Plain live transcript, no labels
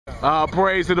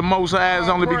Praise to the MostHigh's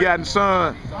only begotten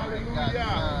Son.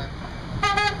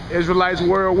 Israelites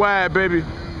worldwide, baby.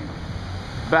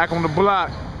 Back on the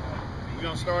block. We're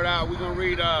gonna start out. We're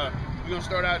gonna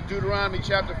start out Deuteronomy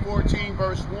chapter 14,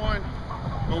 verse 1.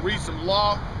 We're gonna read some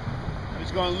law.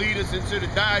 It's gonna lead us into the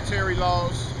dietary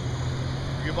laws.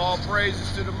 Give all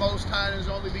praises to the Most High and His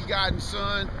only begotten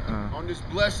Son on this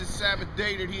blessed Sabbath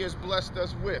day that He has blessed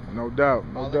us with. No doubt,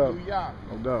 no Hallelujah. doubt,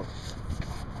 no doubt.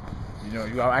 You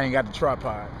know, I ain't got the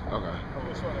tripod. Okay.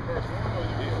 This one, the verse 1 or the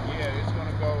deal? Yeah, it's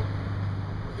gonna go.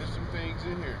 There's some things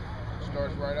in here. It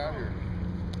starts right out here.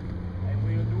 And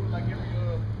we'll do it like every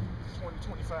 20,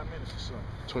 25 minutes or so.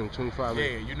 25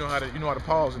 minutes. Yeah, you know how to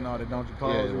pause and all that, don't you?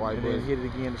 Pause Yeah, it, white and then button. hit it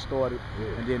again to start it,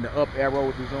 Yeah. and then the up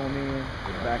arrow to zoom in,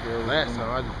 the back arrow. Last time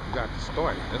I just got to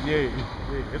start it.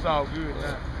 Yeah, it's all good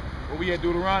now. What we at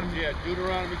Deuteronomy? Yeah,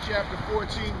 Deuteronomy chapter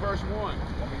 14, verse 1. Want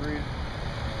me to read it?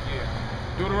 Yeah.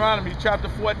 Deuteronomy chapter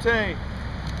 14.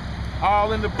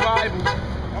 All in the Bible.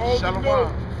 All Shalom. the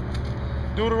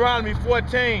Deuteronomy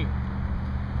 14,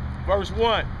 verse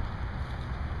 1.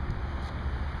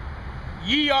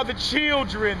 Ye are the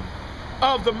children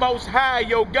of the Most High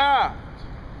your God.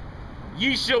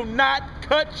 Ye shall not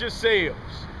cut yourselves,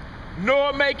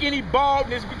 nor make any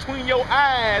baldness between your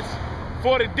eyes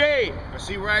for the dead. I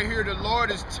see right here the Lord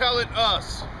is telling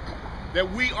us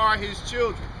that we are His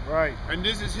children. Right. And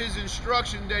this is His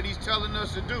instruction that He's telling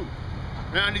us to do.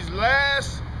 Now in these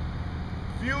last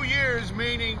few years,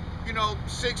 meaning,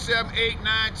 6, 7, 8,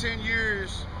 9, 10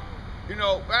 years,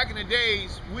 back in the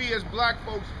days, we as black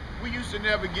folks, we used to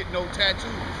never get no tattoos.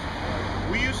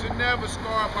 We used to never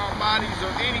scar up our bodies or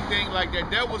anything like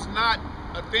that. That was not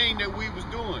a thing that we was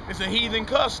doing. It's a heathen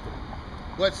custom.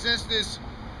 But since this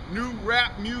new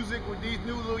rap music with these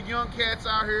new little young cats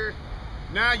out here,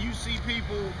 now you see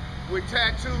people with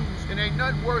tattoos, and ain't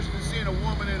nothing worse than seeing a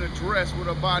woman in a dress with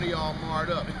her body all marred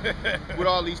up with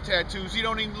all these tattoos. He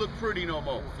don't even look pretty no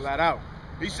more. Flat out.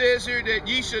 He says here that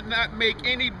ye should not make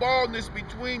any baldness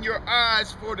between your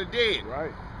eyes for the dead.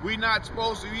 Right. We not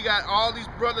supposed to. We got all these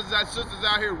brothers and sisters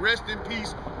out here, rest in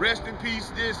peace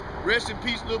this, rest in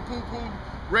peace little poo-poo,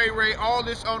 Ray, all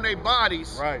this on their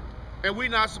bodies. Right. And we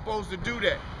not supposed to do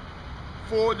that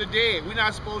for the dead. We're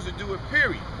not supposed to do it,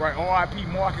 period. Right, RIP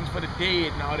markings for the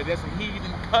dead and all that. That's a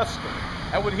heathen custom.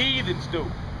 That's what heathens do. You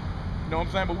know what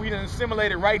I'm saying? But we done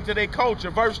assimilated right into their culture.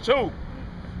 Verse 2.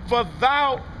 For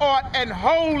thou art an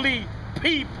holy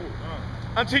people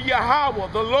unto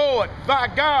Yahweh, the Lord thy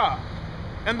God.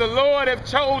 And the Lord hath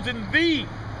chosen thee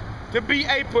to be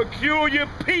a peculiar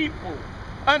people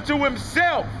unto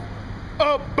Himself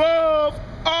above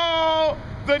all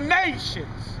the nations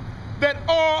that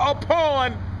are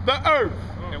upon the earth.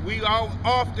 And we all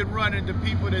often run into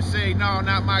people that say, no,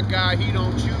 not my God. He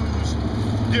don't choose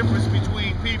difference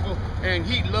between people, and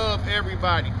He love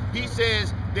everybody. He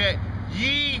says that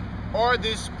ye are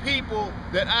this people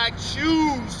that I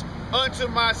choose unto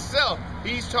myself.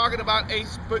 He's talking about a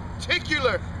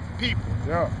particular people.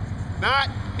 Yeah. Not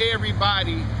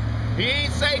everybody. He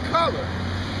ain't say color.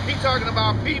 He's talking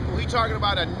about people. He's talking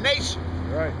about a nation.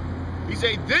 Right. He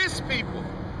say this people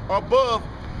are above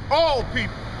all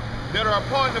people that are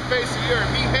upon the face of the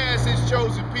earth. He has His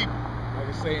chosen people. Like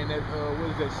I say in that,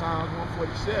 what is that, Psalms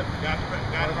 147. Got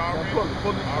it already.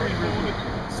 Pull it. Already pulled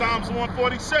it. Psalms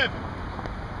 147,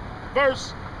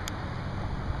 verse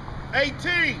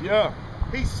 18. Yeah.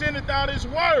 He sendeth out His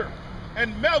word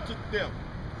and melteth them.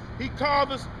 He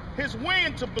causeth His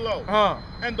wind to blow,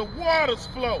 and the waters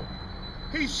flow.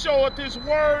 He showeth His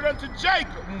word unto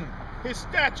Jacob, His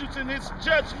statutes and His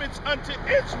judgments unto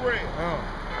Israel.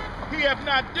 He hath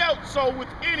not dealt so with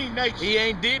any nation. He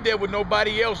ain't did that with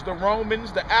nobody else. The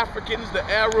Romans, the Africans, the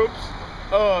Arabs,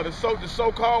 the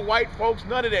so-called white folks,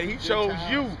 none of that. He chose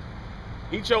you.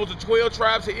 He chose the 12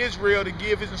 tribes of Israel to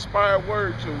give His inspired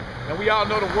word to. And we all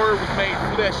know the word was made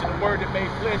flesh, and the word that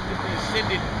made flesh is the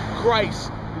ascended Christ,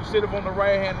 who sitteth on the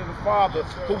right hand of the Father,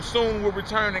 who soon will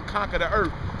return and conquer the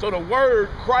earth. So the word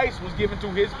Christ was given to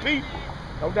His people.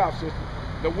 No doubt, sister.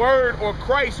 The word, or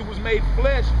Christ, who was made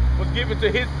flesh, was given to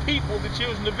His people, the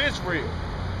children of Israel.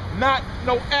 Not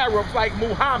no Arabs like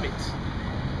Muhammad.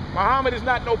 Muhammad is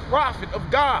not no prophet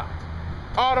of God.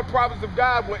 All the prophets of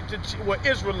God were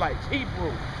Israelites,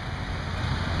 Hebrew.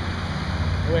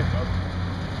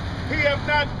 He have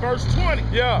not, verse 20.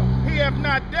 Yeah. He have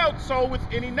not dealt so with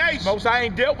any nation. Most High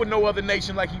ain't dealt with no other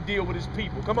nation like He deal with His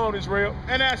people. Come on, Israel.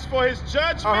 And as for His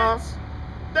judgments,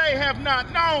 they have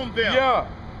not known them. Yeah.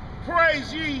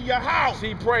 Praise ye Yahweh.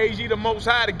 See, praise ye the Most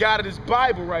High, the God of this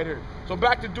Bible right here. So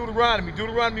back to Deuteronomy.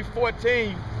 Deuteronomy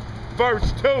 14,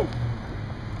 verse 2.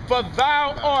 For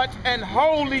thou art an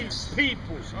holy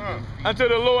people unto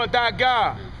the Lord thy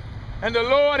God. And the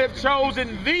Lord hath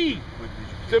chosen thee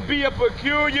to be a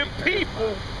peculiar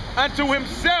people unto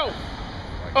himself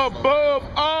above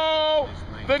all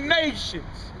the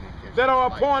nations that are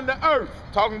upon the earth.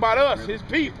 Talking about us, his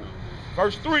people.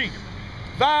 Verse 3,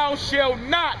 thou shalt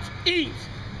not eat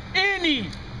any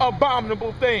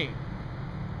abominable thing.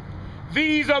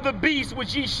 These are the beasts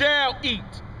which ye shall eat,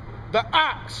 the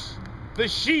ox, the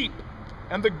sheep,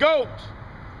 and the goat,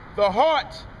 the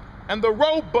hart, and the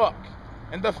roebuck,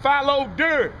 and the fallow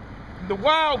deer, and the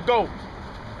wild goat,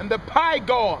 and the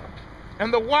pygarg,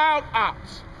 and the wild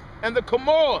ox, and the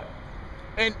commod,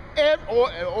 and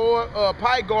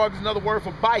pygarg is another word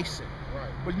for bison,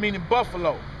 which meaning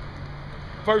buffalo.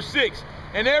 Verse 6,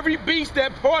 and every beast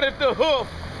that parteth the hoof,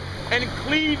 and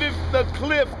cleaveth the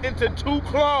cliff into two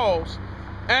claws,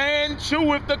 and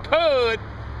cheweth the cud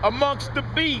amongst the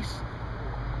beasts,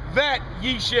 that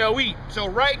ye shall eat.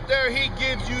 So right there he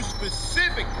gives you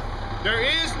specific. There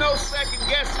is no second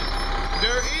guessing.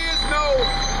 There is no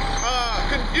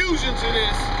confusion to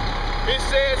this. It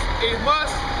says it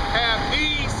must have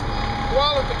these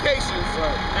qualifications,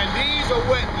 and these are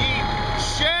what ye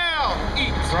shall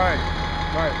eat.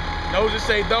 Right. Those that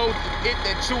say those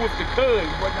that cheweth the cud.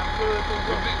 What not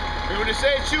cud? When it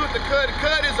says cheweth the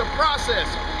cud is a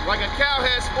process. Like a cow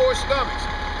has 4 stomachs.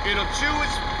 It'll chew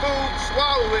its food,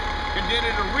 swallow it, and then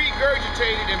it'll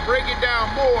regurgitate it and break it down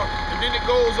more, and then it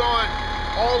goes on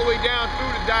all the way down through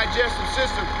the digestive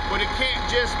system, but it can't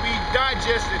just be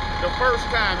digested the first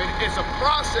time. It's a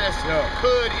process.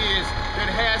 Cud is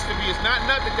that it has to be. It's not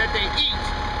nothing that they eat.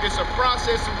 It's a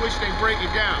process in which they break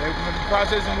it down. The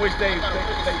process in which they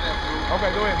okay,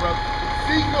 go ahead, brother.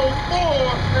 Ezekiel 4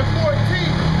 and 14.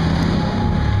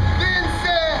 Then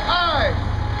said I,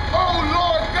 O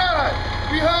Lord God,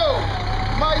 behold,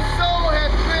 my soul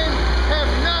hath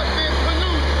not been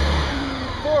polluted,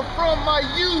 for from my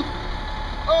youth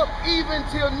up even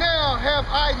till now have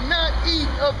I not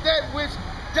eaten of that which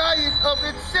dieth of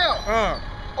itself,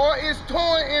 or is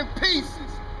torn in pieces,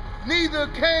 neither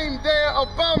came there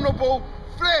abominable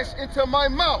flesh into my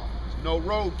mouth. No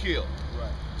roadkill.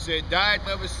 Right. Said dieth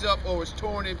of itself or is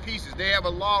torn in pieces. They have a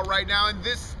law right now in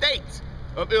this state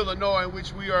of Illinois in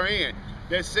which we are in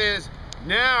that says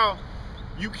now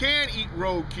you can eat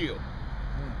roadkill.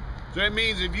 So that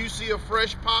means if you see a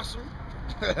fresh possum,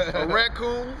 a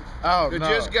raccoon that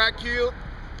just got killed,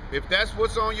 if that's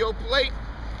what's on your plate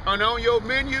and on your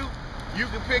menu, you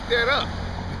can pick that up.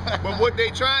 But what they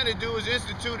trying to do is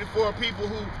institute it for people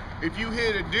who, if you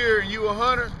hit a deer and you a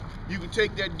hunter, you can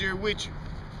take that deer with you.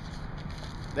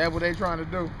 That's what they trying to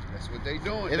do. That's what they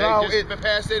doing. They just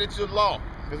passed it into law.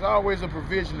 There's always a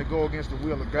provision to go against the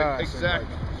will of God.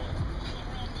 Exactly.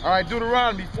 All right,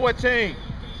 Deuteronomy 14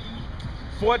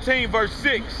 verse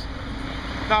 6.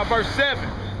 Now verse 7.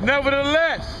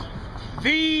 Nevertheless,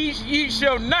 these ye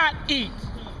shall not eat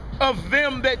of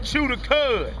them that chew the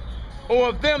cud, or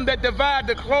of them that divide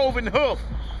the cloven hoof,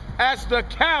 as the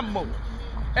camel,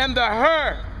 and the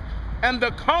hare, and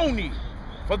the coney,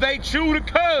 for they chew the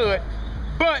cud,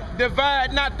 but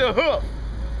divide not the hoof.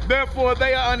 Therefore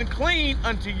they are unclean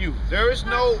unto you. There is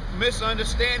no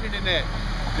misunderstanding in that.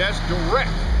 That's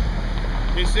direct.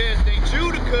 It says they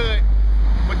chew the cud,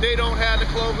 but they don't have the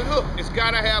cloven hoof. It's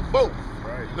got to have both,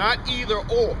 not either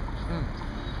or.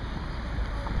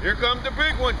 Here comes the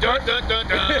big one. Dun, dun, dun,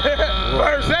 dun.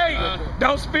 Verse 8.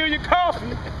 Don't spill your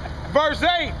coffee. Verse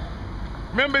 8.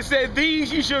 Remember it said,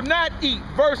 these ye shall not eat.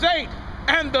 Verse 8.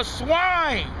 And the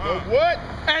swine. The what?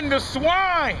 And the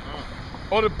swine.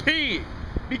 Or the pig.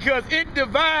 Because it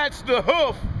divides the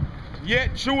hoof,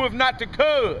 yet cheweth not the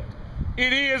cud.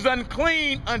 It is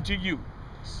unclean unto you.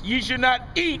 Ye shall not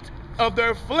eat of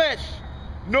their flesh,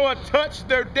 nor touch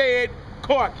their dead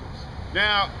carcass.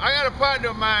 Now, I got a partner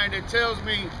of mine that tells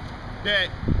me that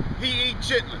he eats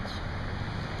chitlins.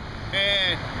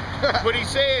 But he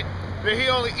said that he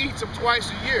only eats them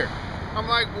twice a year. I'm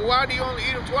like, well, why do you only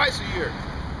eat them twice a year?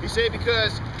 He said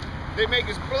because they make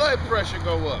his blood pressure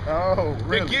go up. Oh,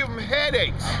 really? They give him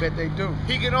headaches. I bet they do.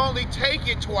 He can only take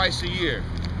it twice a year.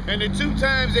 And the 2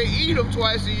 times they eat them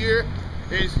twice a year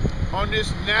is on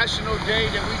this national day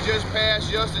that we just passed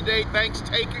yesterday,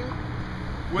 Thanksgiving,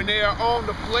 when they are on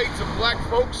the plates of black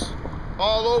folks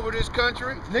all over this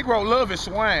country. Negro love his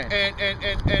swine.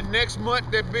 And next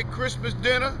month, that big Christmas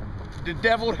dinner. The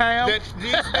deviled ham. That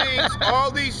these things,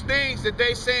 all these things that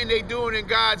they saying they doing in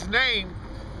God's name,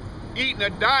 eating a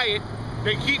diet,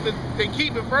 they keep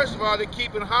it, first of all, they're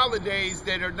keeping holidays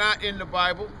that are not in the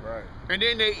Bible. Right. And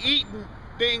then they eating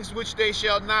things which they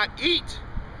shall not eat.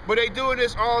 But they doing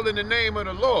this all in the name of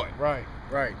the Lord. Right.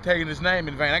 Right, taking his name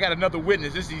in vain. I got another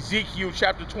witness. This is Ezekiel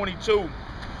chapter 22,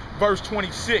 verse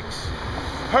 26.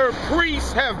 Her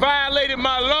priests have violated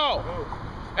my law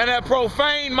and have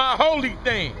profaned my holy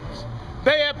things.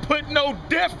 They have put no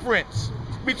difference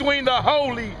between the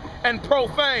holy and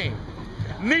profane.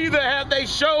 Neither have they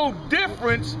showed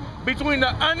difference between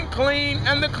the unclean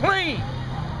and the clean,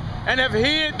 and have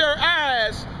hid their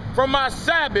eyes from my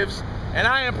Sabbaths, and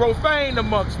I am profane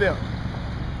amongst them.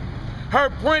 Her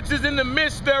princes in the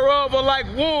midst thereof are like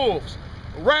wolves,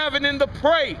 ravening the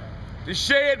prey, to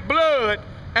shed blood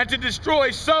and to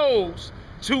destroy souls,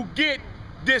 to get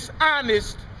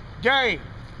dishonest gain.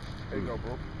 There you go,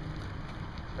 bro.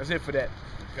 That's it for that.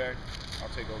 Okay, I'll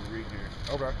take over reading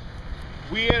here. Okay.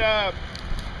 We at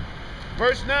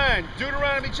verse 9,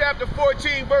 Deuteronomy chapter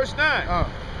 14, verse 9.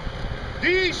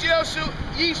 Ye shall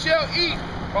eat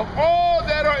of all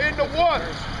that are in the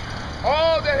waters,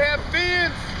 all that have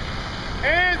fins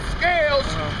and scales,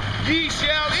 ye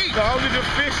shall eat. So only the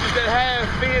fishes that have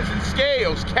fins and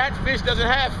scales. Catfish doesn't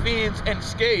have fins and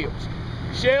scales.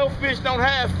 Shellfish don't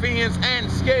have fins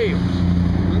and scales.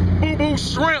 Boo-boo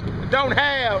shrimp don't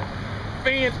have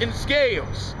fins and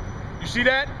scales. You see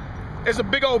that? There's a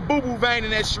big old boo-boo vein in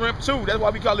that shrimp too. That's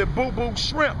why we call it boo-boo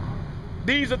shrimp.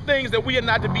 These are things that we are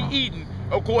not to be eating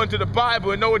according to the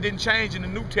Bible, and no, it didn't change in the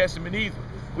New Testament either.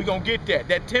 We gonna get that.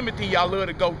 That Timothy y'all love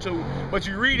to go to, but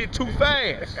you read it too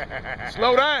fast.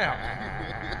 Slow down.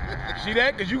 See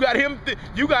that? Cause you got him.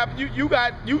 You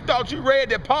thought you read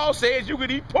that Paul says you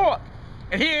could eat pork,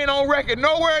 and he ain't on record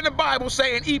nowhere in the Bible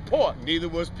saying eat pork. Neither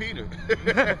was Peter.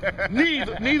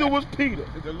 Neither was Peter.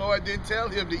 The Lord didn't tell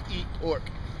him to eat pork.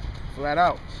 Flat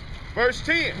out. Verse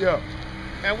 10. Yeah.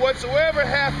 And whatsoever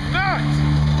hath not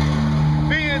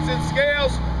fins and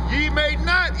scales, ye may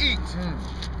not eat.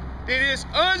 It is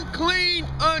unclean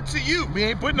unto you. We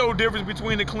ain't put no difference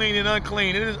between the clean and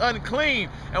unclean. It is unclean.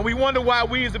 And we wonder why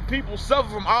we as a people suffer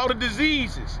from all the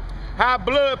diseases. High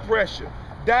blood pressure,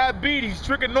 diabetes,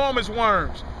 trichomonas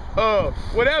worms,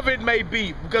 whatever it may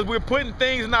be, because we're putting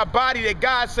things in our body that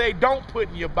God say don't put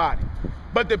in your body.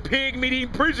 But the pig meat eating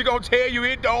preacher gonna tell you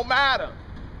it don't matter.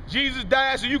 Jesus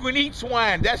died so you can eat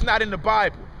swine. That's not in the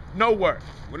Bible. Nowhere.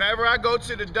 Whenever I go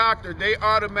to the doctor, they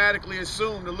automatically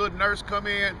assume the little nurse come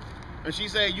in and she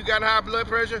say, you got high blood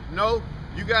pressure? No.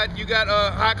 You got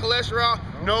high cholesterol?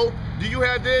 No. Do you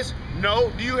have this?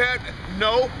 No. Do you have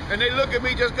no? And they look at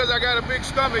me just because I got a big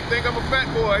stomach, think I'm a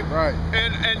fat boy. Right.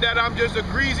 And that I'm just a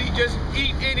greasy, just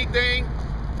eat anything.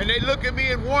 And they look at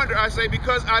me and wonder. I say,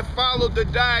 because I followed the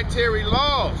dietary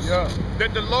laws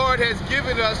that the Lord has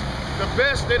given us, the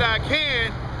best that I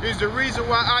can is the reason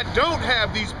why I don't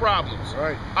have these problems.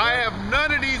 Right. I have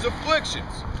none of these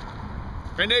afflictions.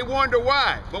 And they wonder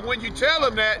why. But when you tell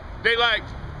them that, they like,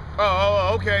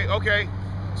 oh, okay.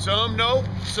 Some know,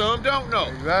 some don't know.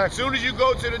 Exactly. As soon as you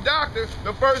go to the doctor,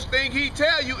 the first thing he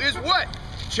tell you is what?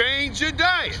 Change your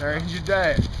diet. Change your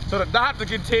diet. So the doctor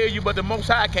can tell you, but the Most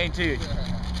High can't tell you.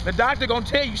 The doctor gonna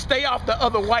tell you, stay off the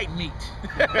other white meat.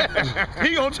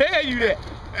 He gonna tell you that.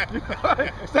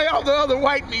 Stay off the other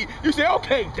white meat. You say,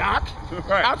 okay, doc,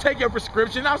 Right. I'll take your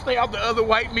prescription. I'll stay off the other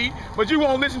white meat, but you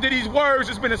won't listen to these words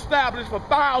that's been established for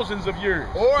thousands of years.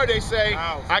 Or they say,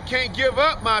 I can't give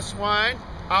up my swine.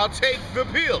 I'll take the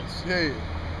pills. Yeah.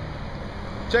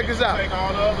 Check this out. Take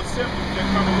all the other symptoms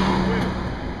that come along with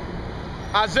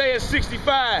it. Isaiah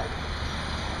 65,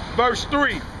 verse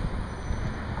 3.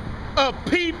 A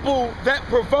people that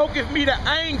provoketh me to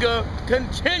anger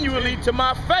continually to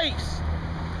my face,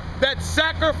 that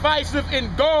sacrificeth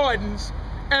in gardens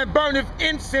and burneth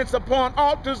incense upon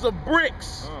altars of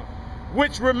bricks,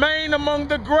 which remain among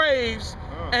the graves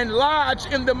and lodge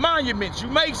in the monuments, you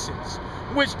masons,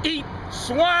 which eat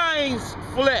swine's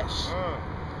flesh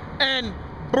and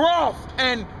broth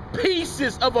and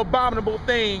pieces of abominable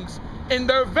things in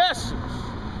their vessels,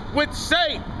 which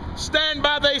say, stand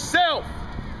by thyself,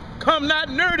 come not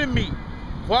near to me,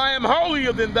 for I am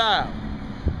holier than thou.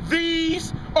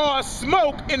 These are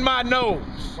smoke in my nose,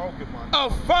 a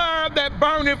fire that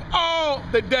burneth all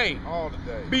the day.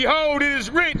 Behold, it is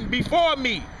written before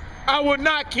me, I will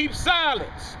not keep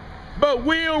silence, but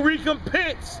will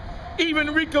recompense,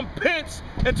 even recompense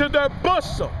into their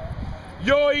bosom.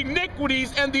 Your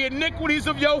iniquities and the iniquities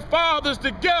of your fathers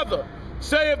together,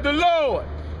 saith the Lord,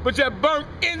 which have burnt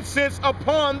incense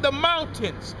upon the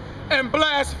mountains, and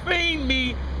blaspheme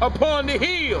me upon the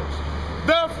hills.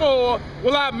 Therefore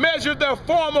will I measure their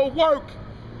former work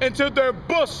into their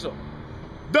bosom.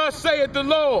 Thus saith the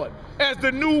Lord, as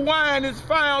the new wine is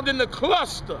found in the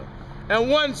cluster, and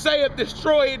one saith,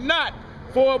 destroy it not,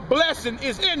 for a blessing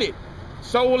is in it.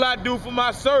 So will I do for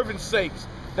my servants' sakes,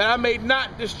 that I may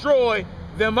not destroy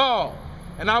them all.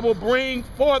 And I will bring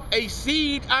forth a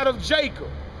seed out of Jacob,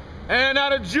 and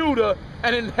out of Judah,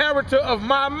 an inheritor of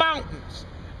my mountains.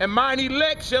 And mine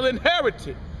elect shall inherit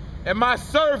it, and my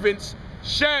servants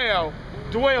shall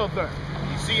dwell there.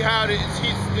 You see how this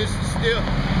is still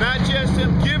not just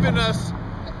him giving us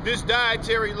this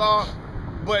dietary law,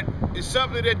 but it's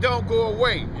something that don't go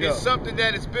away. Yeah. It's something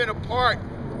that has been a part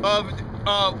of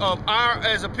our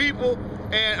as a people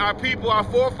and our people, our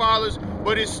forefathers,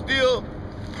 but it's still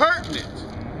pertinent.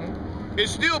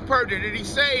 It's still pertinent. And he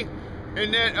say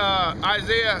in that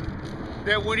Isaiah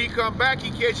that when he come back,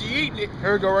 he catch you eating it.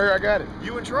 Here we go, right here, I got it.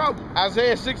 You in trouble.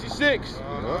 Isaiah 66.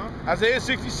 Isaiah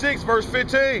 66, verse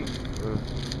 15.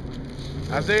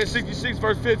 Isaiah 66,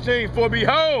 verse 15. For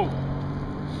behold,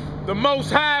 the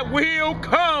Most High will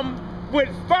come with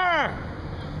fire,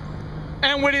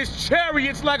 and with his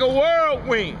chariots like a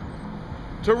whirlwind,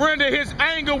 to render his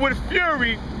anger with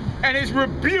fury, and his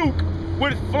rebuke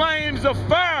with flames of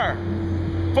fire.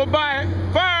 For by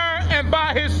fire and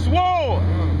by his sword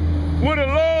will the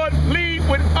Lord plead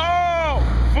with all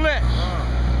flesh,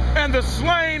 and the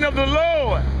slain of the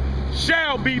Lord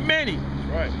shall be many.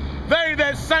 Right. They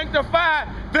that sanctify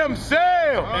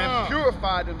themselves And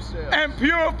purify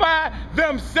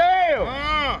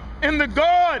themselves in the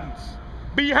gardens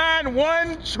behind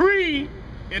one tree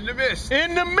in the midst.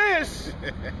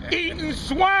 Eating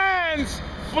swine's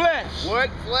flesh. What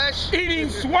flesh? Eating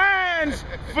swine's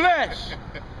flesh.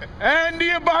 And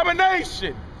the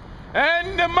abomination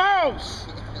and the mouse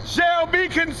shall be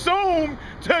consumed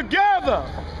together,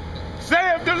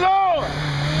 saith the Lord.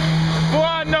 For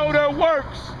I know their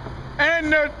works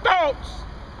and their thoughts.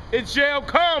 It shall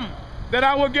come that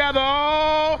I will gather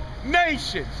all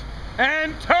nations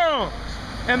and tongues,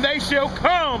 and they shall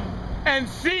come and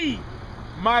see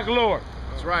my glory.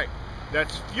 That's right.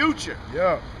 That's future.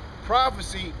 Yeah.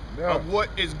 Prophecy of what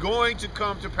is going to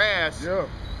come to pass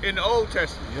in the Old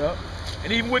Testament. Yep.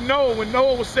 And even with Noah, when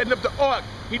Noah was setting up the ark,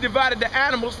 he divided the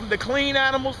animals from the clean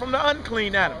animals from the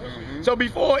unclean animals. So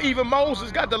before even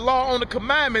Moses got the law on the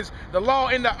commandments, the law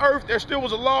in the earth, there still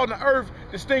was a law in the earth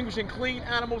distinguishing clean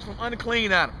animals from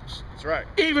unclean animals. That's right.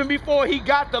 Even before he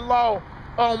got the law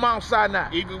on Mount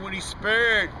Sinai. Even when he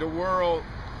spared the world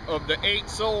of the 8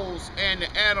 souls and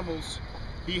the animals,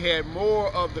 he had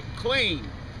more of the clean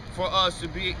for us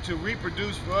to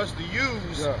reproduce, for us to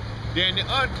use than the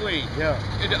unclean.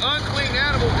 And the unclean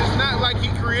animal is not like he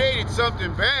created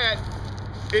something bad.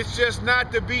 It's just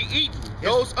not to be eaten.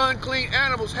 Those unclean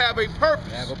animals have a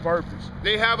purpose.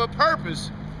 They have a purpose,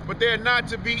 but they're not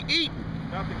to be eaten.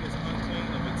 Nothing is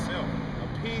unclean of itself.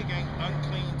 A pig ain't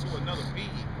unclean to another pig.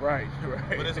 Right.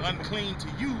 But it's unclean to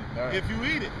you if you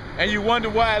eat it. And you wonder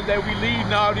why that we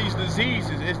leading all these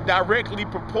diseases. It's directly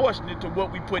proportionate to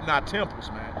what we put in our temples,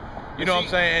 man. You know what I'm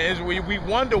saying? We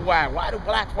wonder why. Why do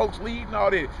black folks leading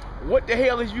all this? What the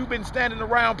hell has you been standing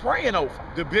around praying over?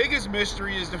 The biggest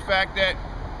mystery is the fact that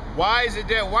why is it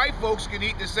that white folks can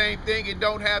eat the same thing and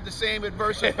don't have the same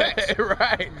adverse effects?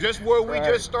 Right. Just where we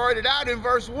just started out in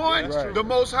verse 1, the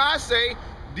Most High say,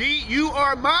 you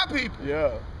are my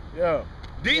people.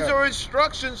 These are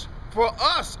instructions for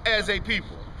us as a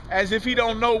people. As if he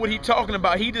don't know what he talking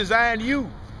about. He designed you.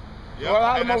 Well, a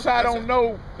lot of the Most High don't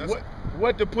know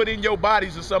what to put in your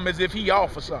bodies or something, as if he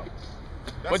off or something.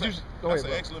 That's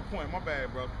an excellent point. My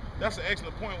bad, bro. That's an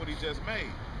excellent point what he just made.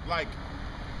 Like,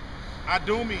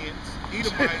 Idumeans,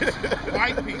 Edomites,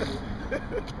 white people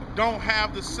don't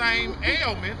have the same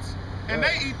ailments, and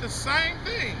they eat the same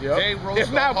thing. They roast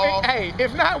if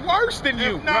not worse than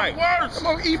you. If not worse. I'm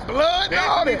gonna eat blood and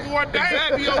all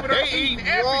that. They over there eat eating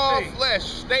raw everything. flesh,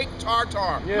 steak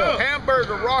tartare, Yeah.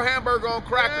 hamburger, raw hamburger on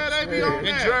crackers. they be on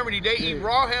In that. Germany, they eat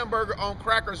raw hamburger on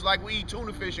crackers like we eat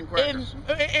tuna fish and crackers.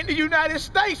 In the United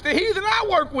States, the heathen I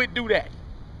work with do that.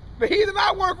 The heathen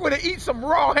I work with to eat some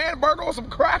raw hamburger or some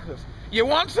crackers. You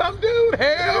want some, dude?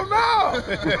 Hell no. I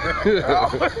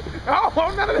don't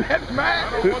want none of that, man. I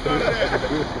don't want none of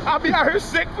that. I'll be out here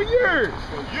sick for years.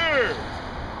 For years.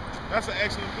 That's an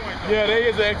excellent point, though. Yeah, that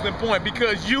is an excellent point,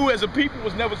 because you as a people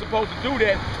was never supposed to do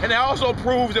that. And it also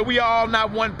proves that we are all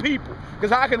not one people.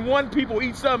 Because how can one people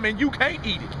eat something and you can't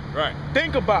eat it? Right.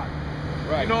 Think about it.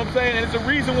 You know what I'm saying? And it's the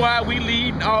reason why we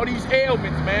lead all these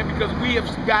ailments, man, because we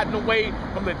have gotten away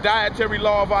from the dietary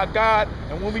law of our God.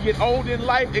 And when we get old in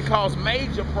life, it causes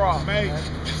major problems.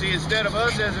 See, instead of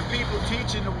us as a people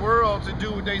teaching the world to do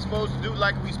what they supposed to do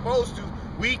like we supposed to,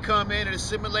 we come in and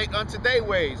assimilate unto their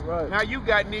ways. Now you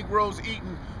got Negroes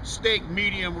eating steak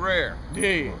medium rare.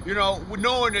 Yeah. You know,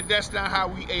 knowing that that's not how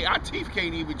we ate. Our teeth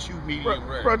can't even chew medium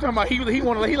rare. Bro, talking about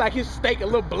he like his steak a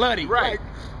little bloody. Right.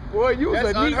 Boy, you was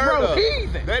That's a unheard Negro of.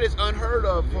 heathen. That is unheard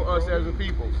of for us as a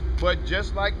people. But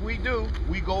just like we do,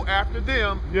 we go after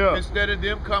them instead of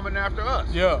them coming after us.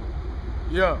 Yeah.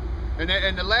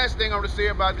 And the last thing I want to say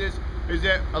about this is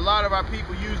that a lot of our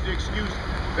people use the excuse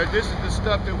that this is the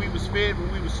stuff that we was fed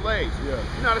when we were slaves. Yeah.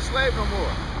 You're not a slave no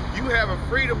more. You have a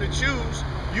freedom to choose.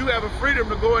 You have a freedom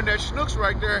to go in that Schnucks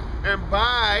right there and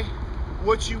buy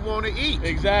what you want to eat.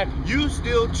 Exactly. You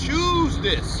still choose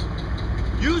this.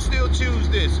 You still choose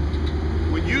this.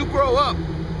 When you grow up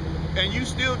and you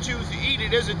still choose to eat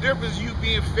it, there's a difference you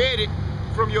being fed it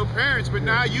from your parents, but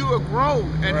now you are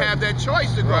grown and have that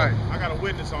choice to go. I got a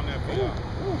witness on that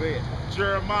video.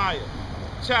 Jeremiah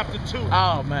chapter 2.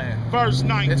 Oh man. Verse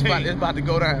 19. It's about to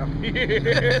go down.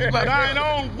 Thine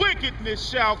own wickedness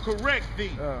shall correct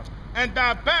thee, and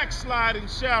thy backsliding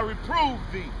shall reprove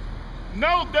thee.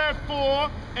 Know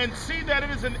therefore and see that it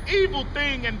is an evil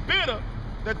thing and bitter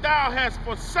that thou hast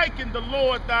forsaken the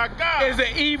Lord thy God. It's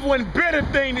an evil and bitter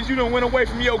thing that you done went away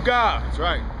from your God. That's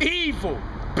right. Evil,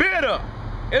 bitter.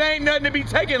 It ain't nothing to be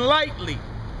taken lightly.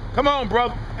 Come on,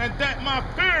 brother. And that my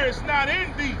fear is not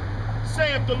in thee,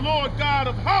 saith the Lord God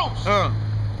of hosts.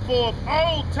 For of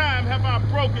old time have I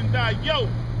broken thy yoke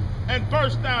and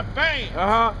burst thy bands.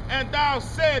 And thou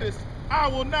saidest, I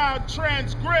will not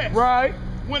transgress. Right.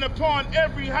 When upon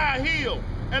every high hill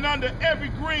and under every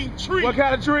green tree. What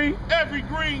kind of tree? Every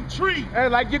green tree. Hey,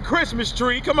 like your Christmas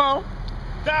tree. Come on.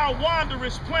 Thou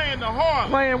wanderest playing the harlot.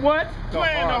 Playing what?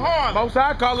 Playing the harlot. Most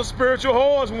I call us spiritual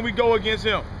whores when we go against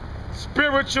him.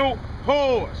 Spiritual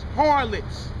whores,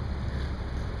 harlots.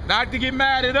 Not to get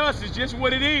mad at us, it's just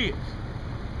what it is.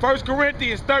 1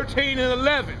 Corinthians 13 and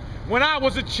 11. When I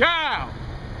was a child,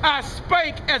 I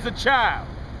spake as a child.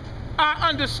 I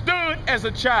understood as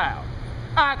a child.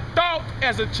 I thought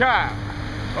as a child.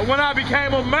 But when I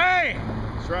became a man,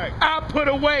 I put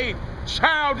away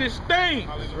childish things.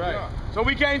 So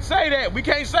we can't say that. We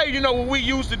can't say, you know, when we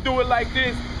used to do it like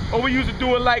this or we used to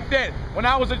do it like that. When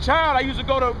I was a child, I used to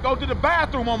go to the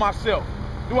bathroom on myself.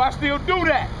 Do I still do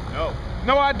that? No.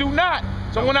 No, I do not.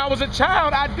 So when I was a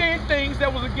child, I did things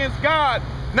that was against God.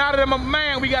 Now that I'm a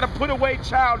man, we got to put away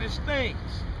childish things.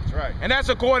 That's right. And that's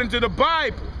according to the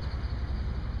Bible.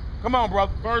 Come on,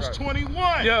 brother. Verse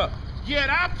 21. Yeah. Yet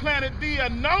I planted thee a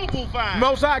noble vine.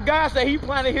 Most High God said he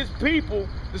planted his people,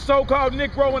 the so-called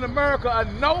Negro in America, a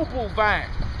noble vine.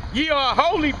 Ye are a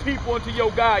holy people unto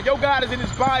your God. Your God is in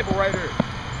his Bible right here.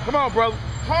 Come on, brother.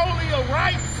 Holy a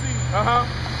right seed.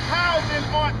 How then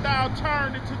art thou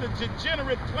turned into the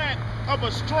degenerate plant of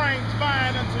a strange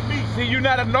vine unto me? See, you're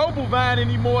not a noble vine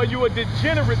anymore. You're a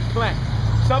degenerate plant.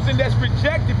 Something that's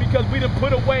rejected because we done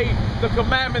put away the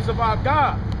commandments of our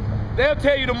God. They'll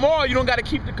tell you tomorrow you don't got to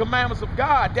keep the commandments of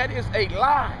God. That is a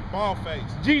lie. Ball face.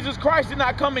 Jesus Christ did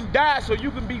not come and die so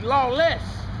you can be lawless.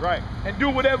 Right. And do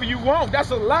whatever you want.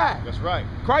 That's a lie. That's right.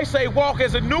 Christ say walk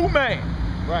as a new man.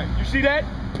 Right. You see that?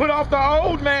 Put off the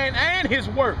old man and his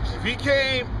works. If he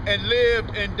came and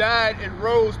lived and died and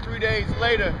rose 3 days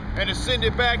later and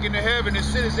ascended back into heaven and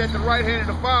sitteth at the right hand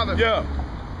of the Father,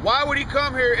 why would he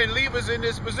come here and leave us in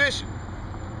this position?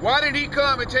 Why did he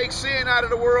come and take sin out of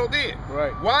the world then?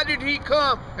 Right. Why did he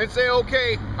come and say,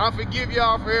 okay, I'll forgive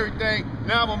y'all for everything,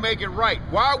 now I'm gonna make it right?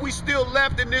 Why are we still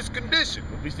left in this condition?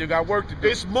 We still got work to do.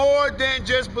 It's more than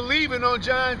just believing on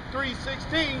John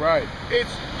 3:16. Right.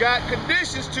 It's got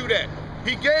conditions to that.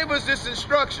 He gave us this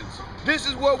instructions. This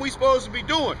is what we supposed to be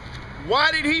doing.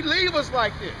 Why did he leave us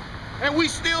like this? And we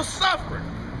still suffering.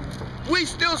 We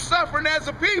still suffering as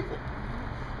a people.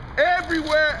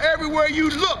 Everywhere you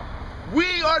look,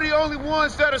 we are the only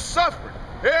ones that are suffering.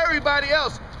 Everybody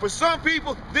else, for some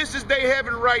people, this is their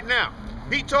heaven right now.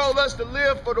 He told us to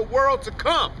live for the world to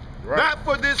come, not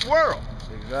for this world.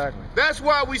 Exactly. That's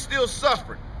why we still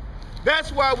suffering.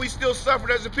 That's why we still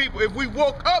suffering as a people. If we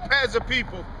woke up as a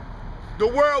people, the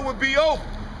world would be over.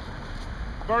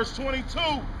 Verse 22,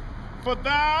 for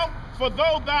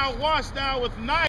though thou wast thou with night,